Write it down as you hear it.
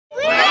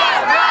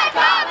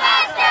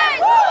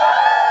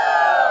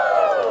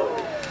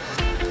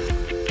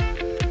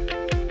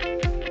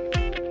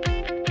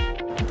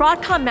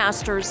Broadcom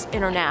Masters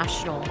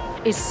International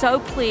is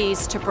so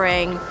pleased to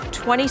bring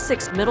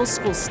 26 middle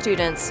school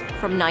students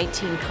from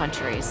 19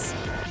 countries.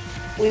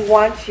 We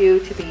want you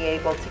to be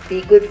able to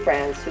be good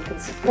friends who can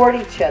support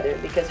each other,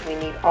 because we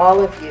need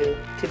all of you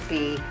to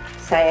be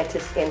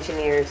scientists,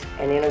 engineers,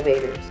 and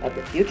innovators of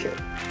the future.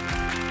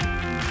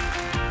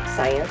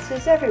 Science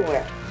is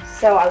everywhere,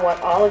 so I want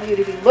all of you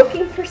to be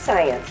looking for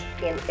science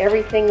in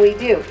everything we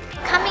do.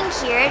 Coming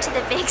here to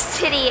the big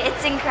city,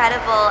 it's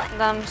incredible.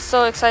 I'm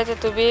so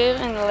excited to be here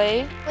in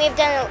LA. We've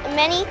done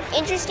many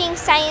interesting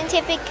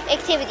scientific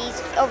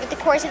activities over the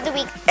course of the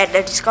week. At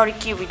the Discovery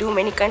Cube, we do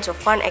many kinds of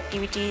fun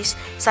activities,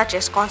 such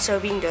as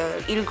conserving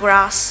the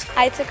eelgrass.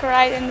 I took a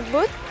ride in the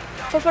boat.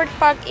 Favorite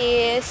part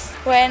is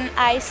when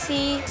I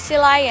see sea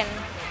lion.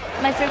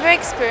 My favorite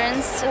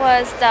experience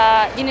was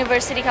the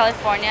University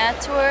California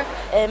tour.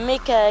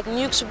 Make a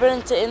new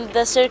experiment in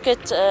the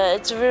circuit,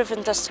 it's very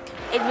fantastic.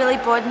 It really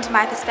broadened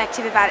my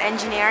perspective about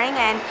engineering,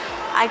 and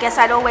I guess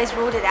I'd always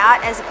ruled it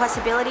out as a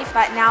possibility,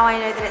 but now I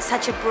know that it's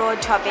such a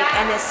broad topic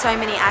and there's so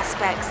many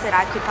aspects that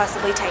I could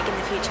possibly take in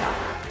the future.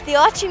 The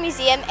Archery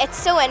Museum, it's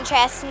so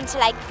interesting to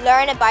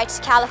learn about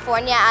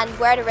California and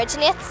where it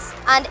originates,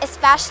 and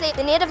especially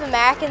the Native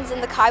Americans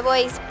and the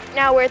cowboys.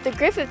 Now we're at the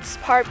Griffiths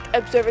Park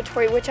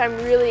Observatory, which I'm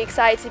really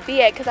excited to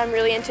be at because I'm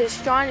really into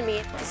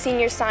astronomy. The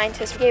senior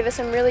scientists gave us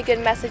some really good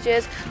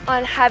messages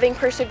on having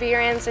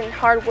perseverance and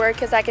hard work,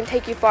 because that can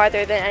take you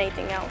farther than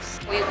anything else.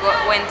 We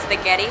went to the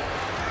Getty.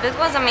 It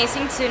was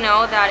amazing to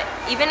know that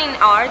even in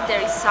art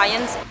there is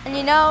science. And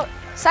you know,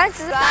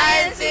 science is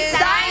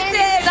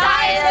everywhere!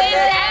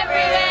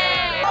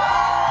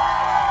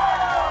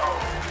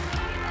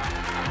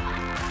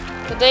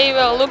 Today we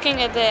are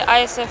looking at the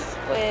ISF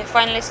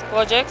finalist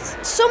projects.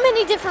 So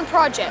many different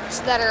projects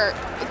that are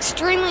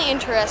extremely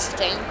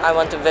interesting. I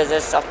want to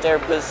visit software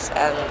booths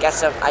and get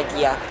some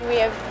idea. We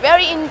have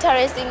very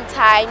interesting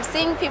time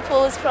seeing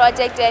people's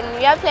project, and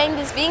we are playing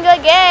this bingo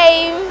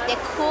game. The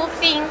cool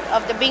thing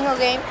of the bingo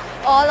game,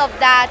 all of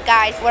that,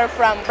 guys, were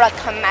from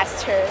Broadcom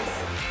Masters.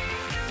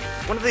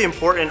 One of the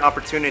important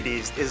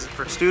opportunities is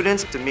for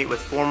students to meet with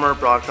former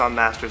Broadcom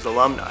Masters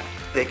alumni.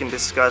 They can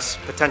discuss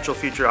potential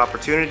future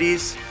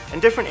opportunities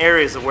and different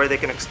areas of where they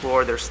can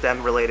explore their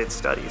STEM-related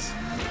studies.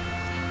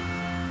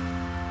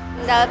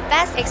 The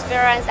best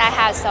experience I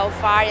had so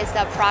far is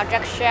the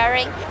project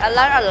sharing. I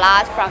learned a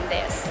lot from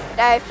this.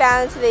 I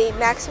found the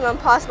maximum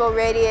possible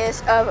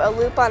radius of a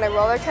loop on a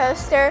roller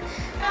coaster.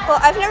 Well,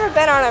 I've never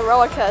been on a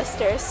roller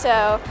coaster,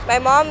 so my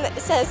mom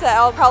says that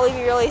I'll probably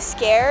be really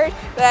scared,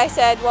 but I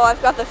said, well,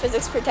 I've got the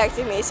physics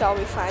protecting me, so I'll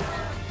be fine.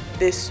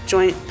 This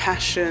joint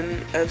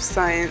passion of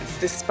science,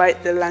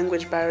 despite the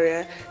language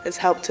barrier, has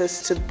helped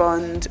us to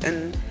bond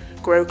and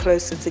grow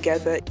closer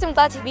together. I'm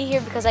glad to be here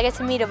because I get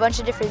to meet a bunch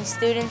of different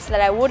students that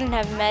I wouldn't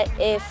have met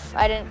if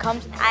I didn't come.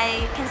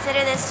 I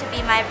consider this to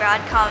be my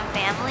Broadcom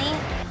family.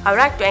 I would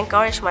like to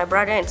encourage my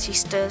brothers and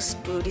sisters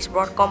to this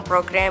Broadcom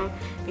program,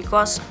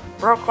 because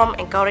Broadcom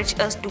encourages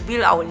us to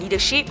build our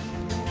leadership.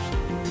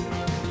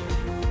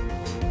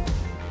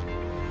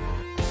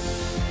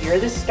 You're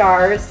the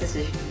stars. This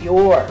is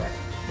your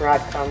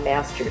Broadcom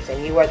Masters,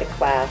 and you are the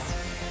class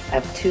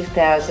of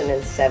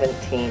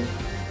 2017.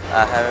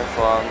 I'm having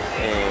fun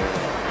in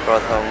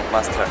Broadcom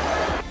Master.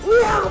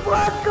 We are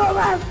Broadcom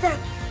Masters!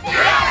 We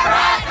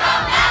are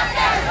Broadcom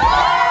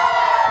Masters!